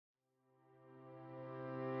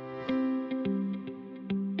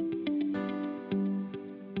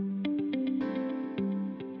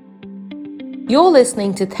You're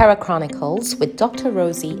listening to Terra Chronicles with Dr.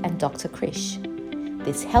 Rosie and Dr. Krish.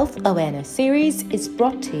 This health awareness series is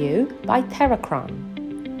brought to you by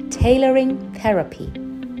Therachron, tailoring therapy.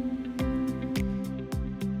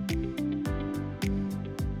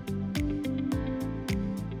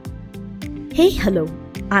 Hello,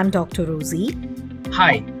 I'm Dr. Rosie.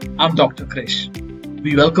 Hi, I'm Dr. Krish.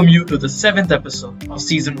 We welcome you to the 7th episode of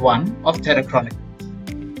Season 1 of Terra Chronicles.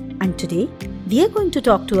 And today, we are going to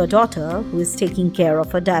talk to a daughter who is taking care of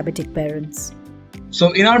her diabetic parents.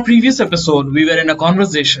 So in our previous episode, we were in a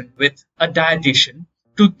conversation with a dietitian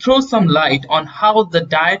to throw some light on how the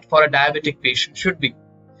diet for a diabetic patient should be.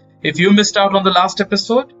 If you missed out on the last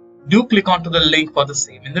episode, do click onto the link for the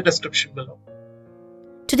same in the description below.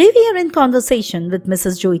 Today we are in conversation with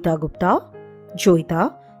Mrs. Joyita Gupta.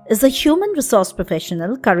 Joyita is a human resource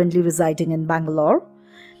professional currently residing in Bangalore.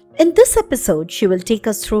 In this episode, she will take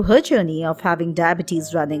us through her journey of having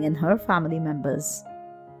diabetes running in her family members.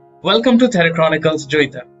 Welcome to Terra Chronicles,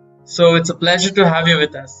 Joyita. So it's a pleasure to have you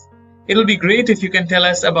with us. It'll be great if you can tell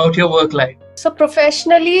us about your work life. So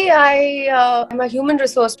professionally, I am a human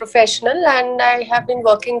resource professional and I have been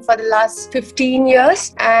working for the last 15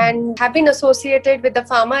 years and have been associated with the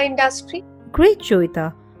pharma industry. Great,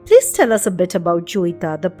 Joyita. Please tell us a bit about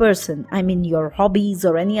Joyita, the person. Your hobbies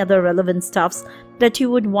or any other relevant stuffs that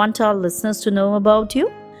you would want our listeners to know about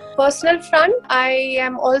you. Personal front, I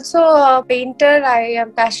am also a painter. I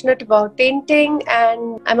am passionate about painting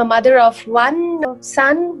and I'm a mother of one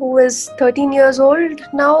son who is 13 years old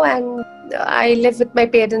now, and I live with my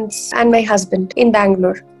parents and my husband in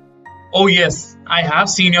Bangalore. Oh yes, I have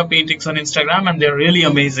seen your paintings on Instagram and they're really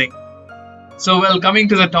amazing. So coming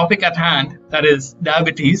to the topic at hand, that is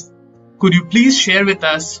diabetes, could you please share with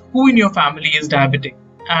us who in your family is diabetic?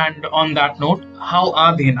 And on that note, how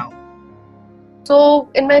are they now?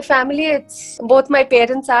 So in my family, it's both my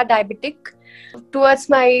parents are diabetic. Towards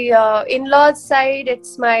my in-laws side,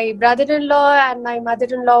 it's my brother-in-law and my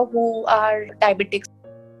mother-in-law who are diabetics.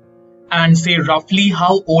 And say roughly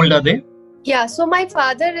how old are they? Yeah, so my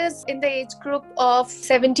father is in the age group of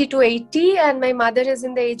 70 to 80 and my mother is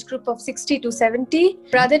in the age group of 60 to 70.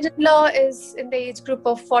 Brother-in-law is in the age group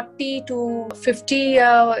of 40 to 50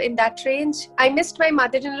 in that range. I missed my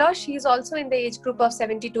mother-in-law. She is also in the age group of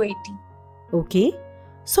 70 to 80. Okay.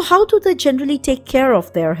 So how do they generally take care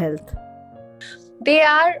of their health? They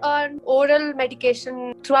are on oral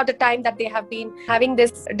medication throughout the time that they have been having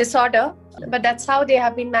this disorder, but that's how they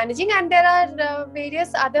have been managing. And there are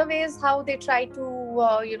various other ways how they try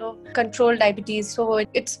to, control diabetes. So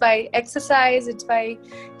it's by exercise, it's by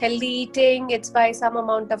healthy eating, it's by some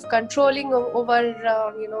amount of controlling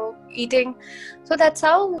over, eating. So that's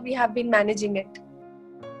how we have been managing it.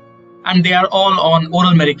 And they are all on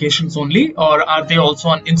oral medications only, or are they also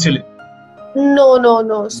on insulin?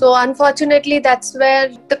 No. So unfortunately, that's where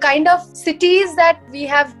the kind of cities that we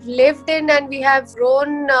have lived in and we have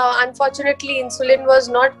grown, unfortunately, insulin was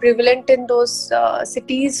not prevalent in those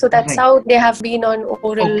cities. So that's how they have been on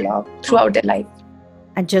oral throughout their life.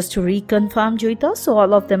 And just to reconfirm, Joyita, so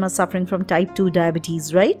all of them are suffering from type 2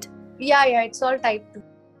 diabetes, right? Yeah, it's all type 2.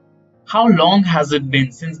 How long has it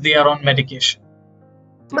been since they are on medication?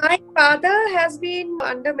 My father has been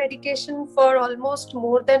under medication for almost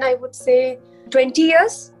more than, I would say, 20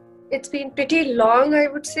 years. It's been pretty long, I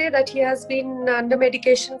would say, that he has been under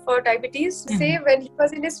medication for diabetes. Say when he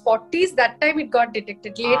was in his 40s, that time it got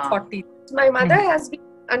detected, late 40s. My mother has been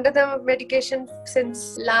under the medication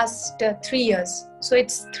since last 3 years. So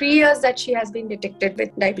it's 3 years that she has been detected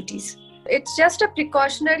with diabetes. It's just a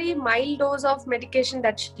precautionary mild dose of medication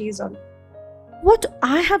that she is on. What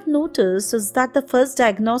I have noticed is that the first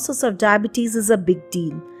diagnosis of diabetes is a big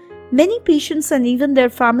deal. Many patients and even their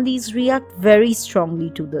families react very strongly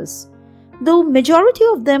to this. Though majority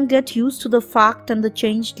of them get used to the fact and the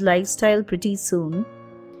changed lifestyle pretty soon.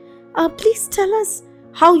 Please tell us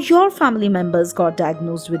how your family members got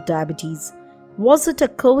diagnosed with diabetes. Was it a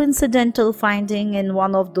coincidental finding in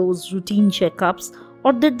one of those routine checkups,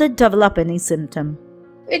 or did they develop any symptom?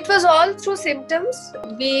 It was all through symptoms.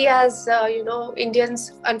 We as,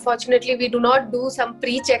 Indians, unfortunately, we do not do some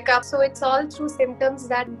pre-checkup. So it's all through symptoms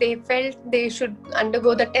that they felt they should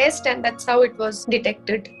undergo the test, and that's how it was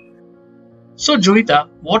detected. So Joyita,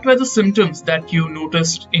 what were the symptoms that you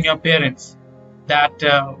noticed in your parents that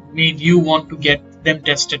made you want to get them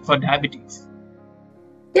tested for diabetes?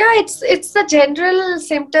 Yeah, it's the general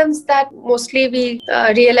symptoms that mostly we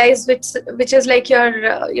realize, which is like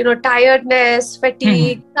your tiredness,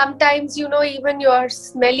 fatigue. Sometimes even your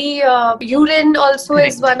smelly urine also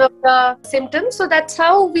is one of the symptoms. So that's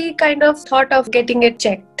how we kind of thought of getting it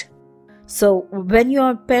checked. So when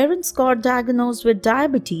your parents got diagnosed with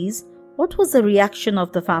diabetes, What was the reaction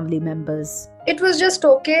of the family members? It was just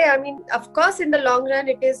okay. I mean, of course, in the long run,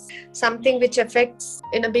 it is something which affects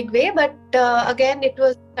in a big way. But again, it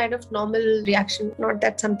was kind of normal reaction, not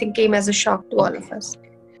that something came as a shock to all of us.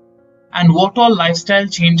 And what all lifestyle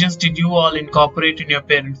changes did you all incorporate in your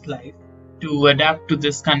parents' life to adapt to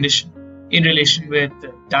this condition in relation with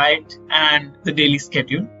diet and the daily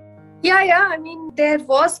schedule? Yeah. I mean, there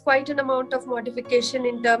was quite an amount of modification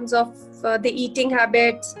in terms of the eating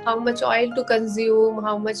habits, how much oil to consume,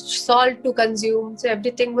 how much salt to consume. So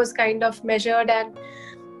everything was kind of measured and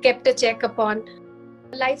kept a check upon.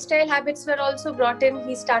 Lifestyle habits were also brought in.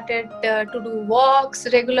 He started to do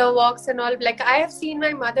walks, regular walks and all. Like I have seen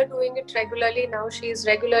my mother doing it regularly now. She is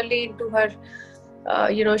regularly into her,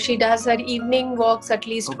 she does her evening walks at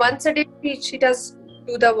least once a day. She does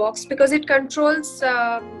do the walks because it controls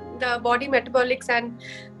the body metabolics and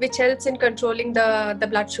which helps in controlling the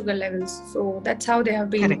blood sugar levels. So that's how they have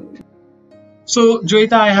been. Correct. So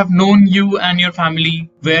Joyita, I have known you and your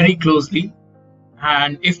family very closely.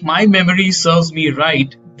 And if my memory serves me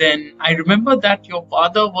right, then I remember that your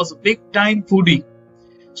father was a big time foodie.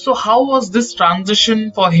 So how was this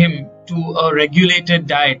transition for him to a regulated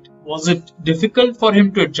diet? Was it difficult for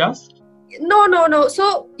him to adjust? No.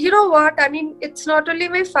 So, you know what? I mean, it's not only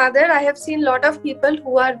my father. I have seen a lot of people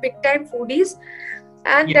who are big time foodies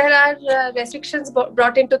and there are restrictions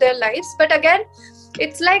brought into their lives. But again,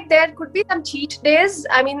 it's like there could be some cheat days.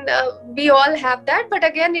 I mean, we all have that. But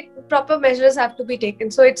again, proper measures have to be taken.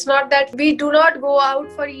 So it's not that we do not go out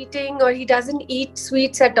for eating or he doesn't eat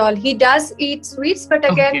sweets at all. He does eat sweets, but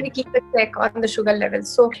again, we keep a check on the sugar levels.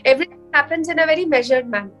 So everything happens in a very measured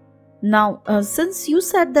manner. Now, since you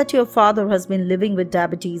said that your father has been living with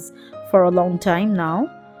diabetes for a long time now,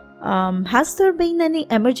 has there been any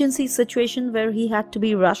emergency situation where he had to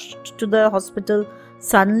be rushed to the hospital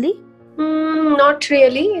suddenly? Not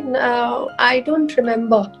really. I don't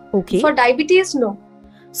remember. Okay. For diabetes, no.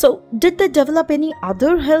 So, did they develop any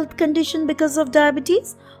other health condition because of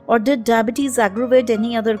diabetes? Or did diabetes aggravate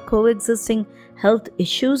any other coexisting health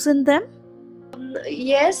issues in them?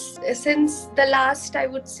 Yes, since the last, I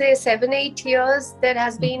would say 7-8 years, there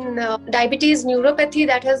has been diabetes neuropathy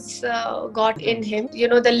that has got in him. You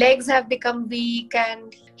know, the legs have become weak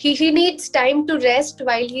and he needs time to rest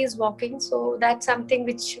while he is walking. So that's something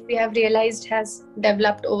which we have realized has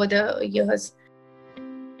developed over the years.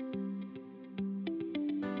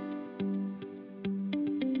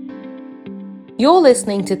 You're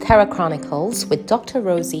listening to Thera Chronicles with Dr.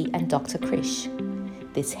 Rosie and Dr. Krish.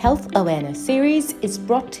 This health awareness series is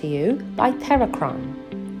brought to you by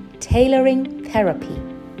Therachron, tailoring therapy.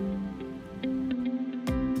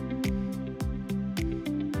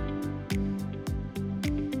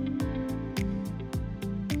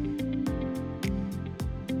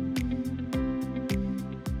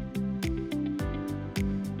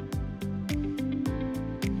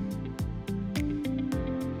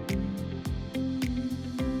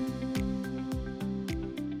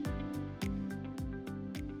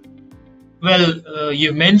 Well,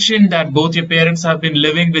 you mentioned that both your parents have been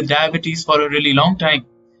living with diabetes for a really long time.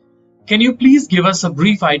 Can you please give us a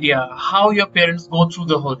brief idea how your parents go through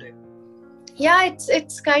the whole day? Yeah,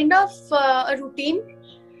 it's kind of a routine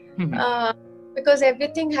because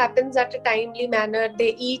everything happens at a timely manner.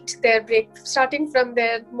 They eat their breakfast, starting from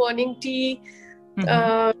their morning tea.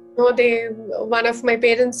 One of my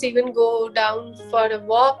parents even go down for a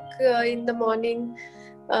walk in the morning.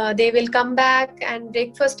 They will come back and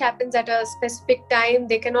breakfast happens at a specific time.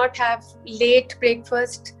 They cannot have late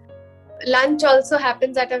breakfast. Lunch also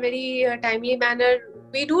happens at a very timely manner.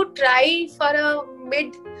 We do try for a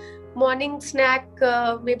mid-morning snack,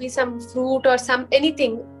 maybe some fruit or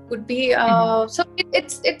anything could be. So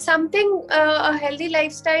it's something, a healthy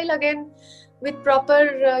lifestyle again with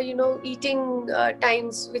proper, eating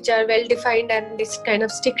times which are well defined and they kind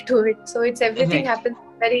of stick to it. So it's everything happens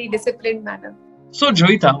in a very disciplined manner. So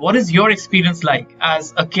Joyita, what is your experience like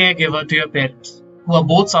as a caregiver to your parents who are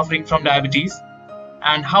both suffering from diabetes,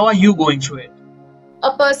 and how are you going through it?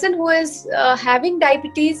 A person who is having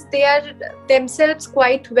diabetes, they are themselves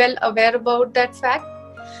quite well aware about that fact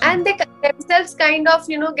and they themselves kind of,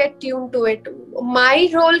 get tuned to it. My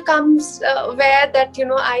role comes where that,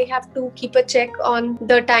 I have to keep a check on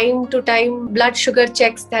the time to time blood sugar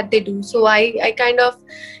checks that they do. So I kind of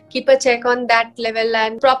keep a check on that level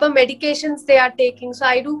and proper medications they are taking. So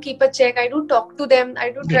I do keep a check. I do talk to them. I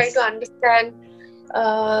do try to understand.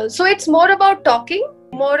 So it's more about talking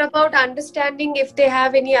More about understanding if they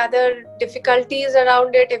have any other difficulties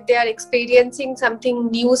around it, if they are experiencing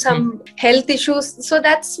something new, some health issues. So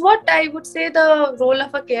that's what I would say the role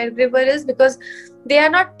of a caregiver is, because they are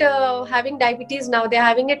not having diabetes now, they're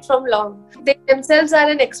having it from long. They themselves are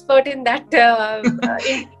an expert in that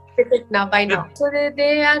by now. So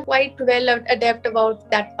they are quite well adept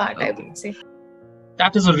about that part, I would say.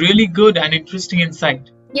 That is a really good and interesting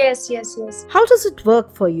insight. Yes. How does it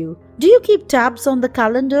work for you? Do you keep tabs on the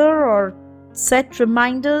calendar or set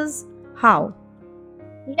reminders? How?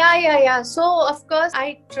 Yeah. So, of course,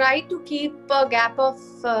 I try to keep a gap of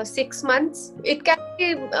 6 months. It can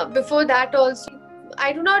be before that also.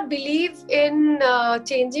 I do not believe in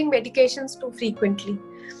changing medications too frequently,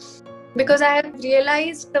 because I have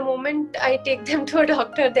realized the moment I take them to a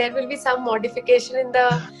doctor, there will be some modification in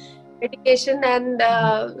the medication, and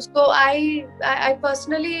so I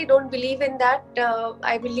personally don't believe in that.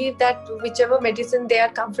 I believe that whichever medicine they are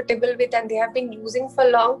comfortable with and they have been using for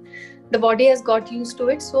long, the body has got used to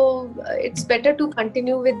it, so it's better to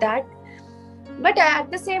continue with that. But at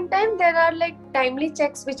the same time, there are like timely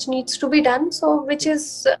checks which needs to be done, so which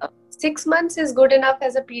is 6 months is good enough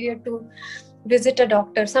as a period to visit a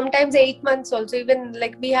doctor. Sometimes 8 months also. Even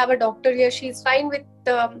like we have a doctor here, she's fine with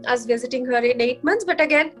us visiting her in 8 months, but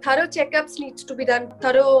again thorough checkups needs to be done,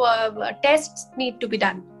 thorough tests need to be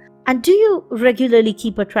done. And do you regularly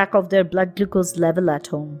keep a track of their blood glucose level at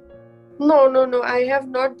home? No, I have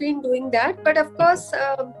not been doing that, but of course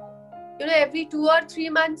every 2 or 3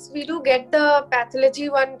 months we do get the pathology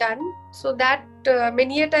one done, so that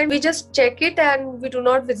many a time we just check it and we do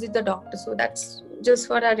not visit the doctor, so that's just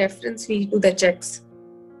for our reference we do the checks.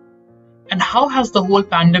 And how has the whole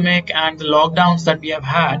pandemic and the lockdowns that we have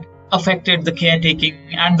had affected the caretaking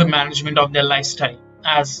and the management of their lifestyle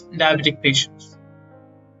as diabetic patients?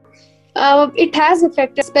 It has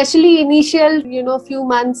affected, especially initial, few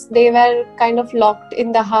months they were kind of locked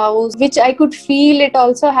in the house, which I could feel it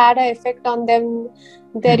also had an effect on them,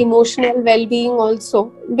 their emotional well-being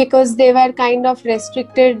also, because they were kind of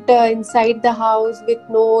restricted inside the house with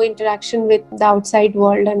no interaction with the outside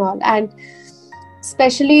world and all. And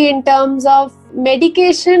especially in terms of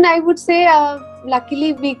medication, I would say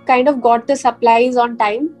luckily we kind of got the supplies on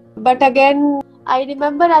time. But again, I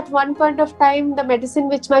remember at one point of time, the medicine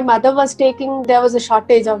which my mother was taking, there was a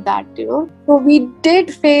shortage of that, So we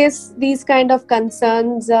did face these kind of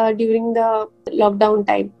concerns during the lockdown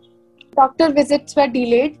time. Doctor visits were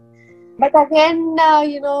delayed. But again,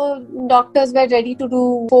 doctors were ready to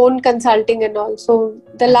do phone consulting and all. So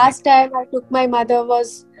the last time I took my mother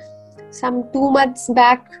was some 2 months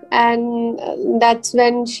back, and that's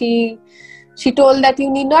when she told that you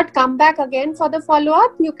need not come back again for the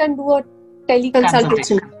follow-up. You can do a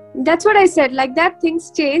teleconsultation. That's what I said. Like that,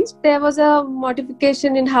 things changed. There was a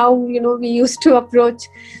modification in how we used to approach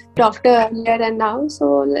doctor earlier and now.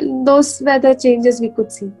 So those were the changes we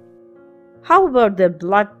could see. How about their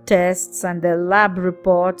blood tests and their lab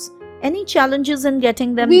reports? Any challenges in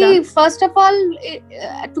getting them done? First of all,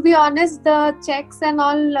 to be honest, the checks and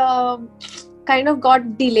all kind of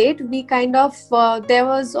got delayed. We kind of, there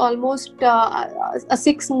was almost a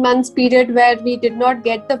 6 months period where we did not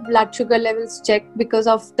get the blood sugar levels checked because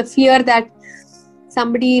of the fear that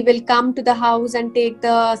somebody will come to the house and take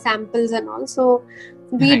the samples and all. So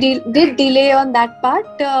we did delay on that part.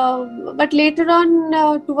 But later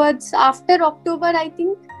on, towards after October, I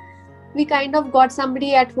think, we kind of got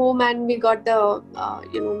somebody at home and we got the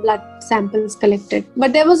blood samples collected.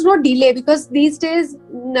 But there was no delay because these days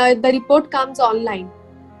the report comes online.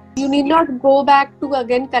 You need not go back to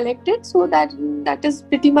again collect it, so that is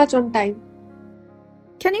pretty much on time.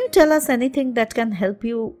 Can you tell us anything that can help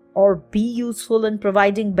you or be useful in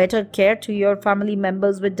providing better care to your family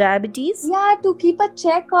members with diabetes? Yeah, to keep a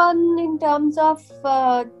check on in terms of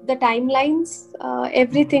the timelines,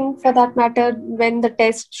 everything for that matter, when the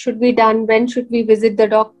test should be done, when should we visit the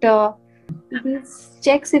doctor. These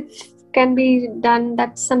checks, if can be done,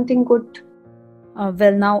 that's something good.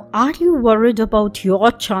 Well, now, are you worried about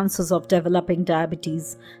your chances of developing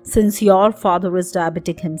diabetes since your father is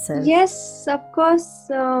diabetic himself? Yes, of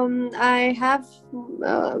course. I have,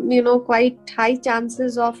 quite high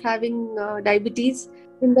chances of having diabetes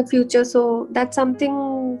in the future. So that's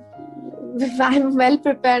something I'm well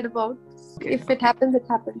prepared about. If it happens, it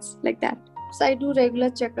happens like that. So I do regular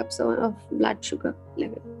checkups of blood sugar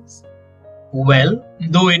levels. Well,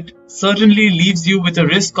 though it certainly leaves you with a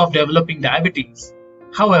risk of developing diabetes.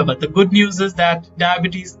 However, the good news is that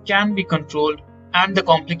diabetes can be controlled and the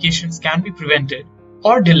complications can be prevented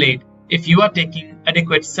or delayed if you are taking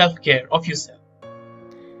adequate self-care of yourself.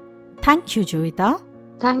 Thank you, Joeita.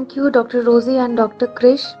 Thank you, Dr. Rosie and Dr.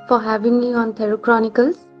 Krish, for having me on Thero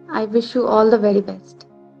Chronicles. I wish you all the very best.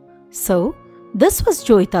 So, this was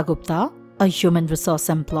Joita Gupta, a human resource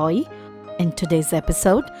employee. In today's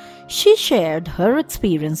episode, she shared her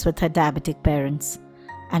experience with her diabetic parents.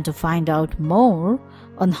 And to find out more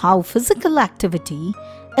on how physical activity,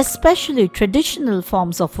 especially traditional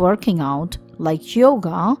forms of working out like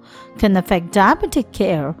yoga, can affect diabetic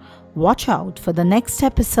care, watch out for the next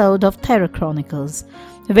episode of Thero Chronicles,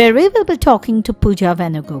 where we will be talking to Pooja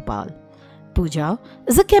Venugopal. Pooja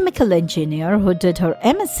is a chemical engineer who did her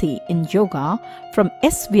MSc in yoga from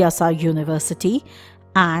S. Vyasa University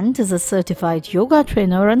and is a certified yoga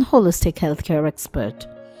trainer and holistic healthcare expert.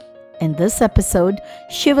 In this episode,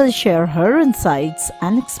 she will share her insights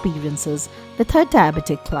and experiences with her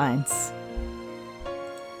diabetic clients.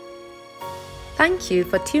 Thank you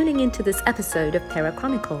for tuning into this episode of Thero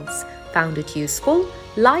Chronicles. Found it useful?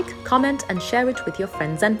 Like, comment, and share it with your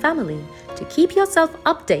friends and family. To keep yourself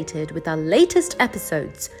updated with our latest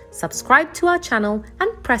episodes, subscribe to our channel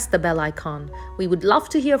and press the bell icon. We would love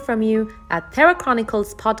to hear from you at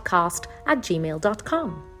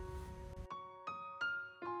therochroniclespodcast@gmail.com.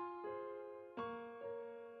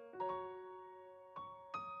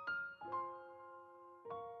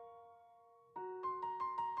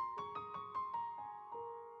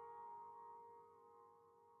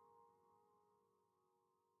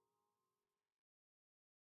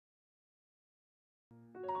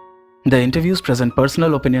 The interviews present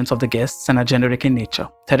personal opinions of the guests and are generic in nature.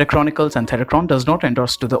 Thero Chronicles and Therachron does not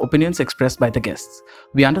endorse to the opinions expressed by the guests.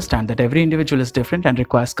 We understand that every individual is different and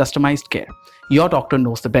requires customized care. Your doctor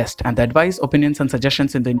knows the best, and the advice, opinions, and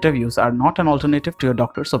suggestions in the interviews are not an alternative to your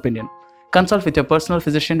doctor's opinion. Consult with your personal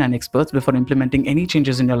physician and experts before implementing any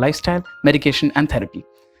changes in your lifestyle, medication, and therapy.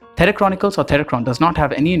 Thero Chronicles or Therachron does not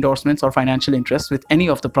have any endorsements or financial interests with any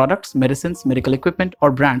of the products, medicines, medical equipment, or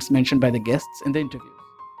brands mentioned by the guests in the interviews.